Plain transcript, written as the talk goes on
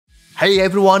Hey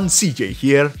everyone, CJ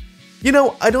here. You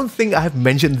know, I don't think I have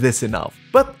mentioned this enough,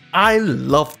 but I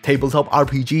love tabletop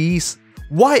RPGs.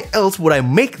 Why else would I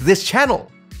make this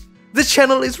channel? This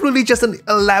channel is really just an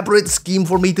elaborate scheme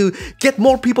for me to get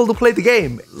more people to play the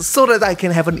game, so that I can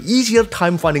have an easier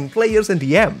time finding players and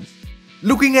DMs.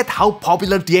 Looking at how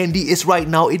popular D&D is right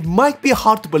now, it might be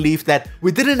hard to believe that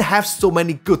we didn't have so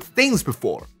many good things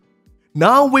before.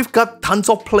 Now we've got tons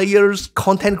of players,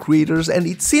 content creators, and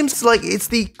it seems like it's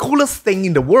the coolest thing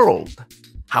in the world.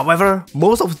 However,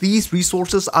 most of these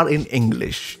resources are in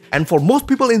English, and for most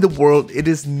people in the world, it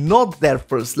is not their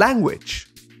first language.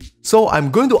 So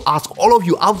I'm going to ask all of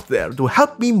you out there to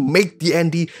help me make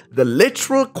D&D the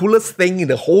literal coolest thing in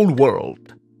the whole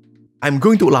world. I'm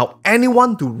going to allow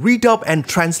anyone to read up and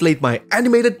translate my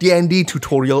animated D&D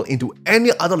tutorial into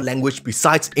any other language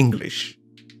besides English.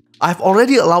 I've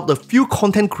already allowed a few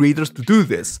content creators to do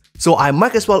this, so I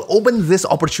might as well open this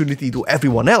opportunity to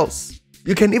everyone else.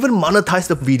 You can even monetize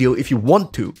the video if you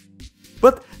want to.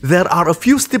 But there are a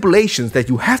few stipulations that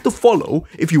you have to follow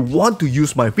if you want to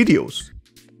use my videos.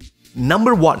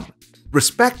 Number 1.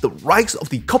 Respect the rights of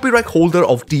the copyright holder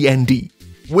of D&D,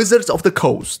 Wizards of the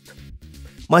Coast.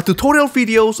 My tutorial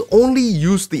videos only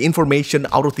use the information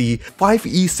out of the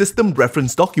 5e system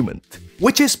reference document,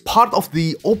 which is part of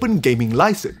the Open Gaming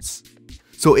license.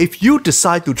 So if you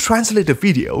decide to translate the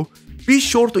video, be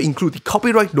sure to include the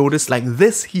copyright notice like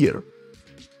this here.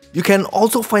 You can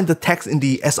also find the text in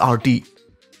the SRD.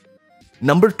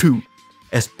 Number 2.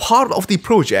 As part of the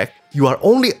project, you are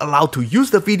only allowed to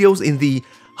use the videos in the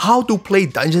How to Play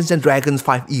Dungeons & Dragons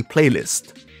 5e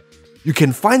playlist. You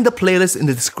can find the playlist in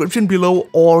the description below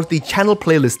or the channel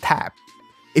playlist tab.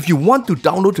 If you want to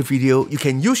download the video, you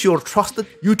can use your trusted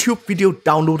YouTube video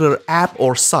downloader app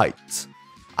or site.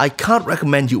 I can't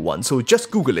recommend you one, so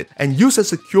just Google it and use a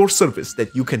secure service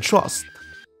that you can trust.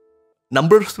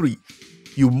 Number 3.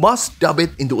 You must dub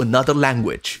it into another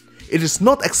language. It is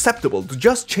not acceptable to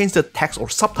just change the text or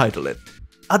subtitle it.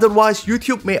 Otherwise,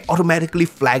 YouTube may automatically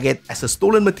flag it as a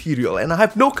stolen material and I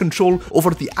have no control over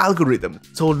the algorithm,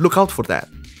 so look out for that.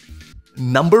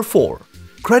 Number 4.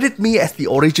 Credit me as the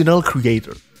original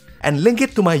creator and link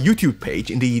it to my YouTube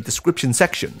page in the description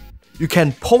section. You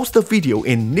can post the video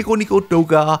in Nico Nico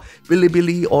Douga, Bili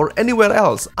Bili or anywhere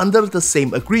else under the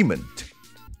same agreement.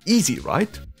 Easy,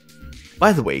 right?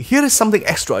 By the way, here is something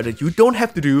extra that you don't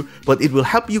have to do, but it will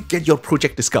help you get your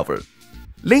project discovered.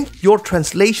 Link your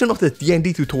translation of the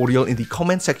D&D tutorial in the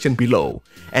comment section below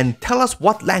and tell us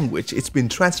what language it's been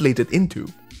translated into.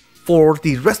 For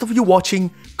the rest of you watching,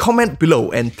 comment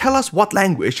below and tell us what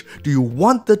language do you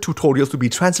want the tutorial to be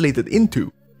translated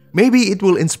into. Maybe it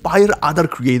will inspire other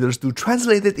creators to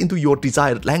translate it into your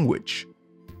desired language.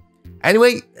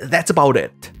 Anyway, that's about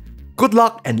it. Good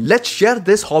luck and let's share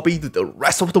this hobby to the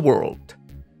rest of the world.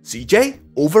 CJ,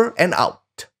 over and out.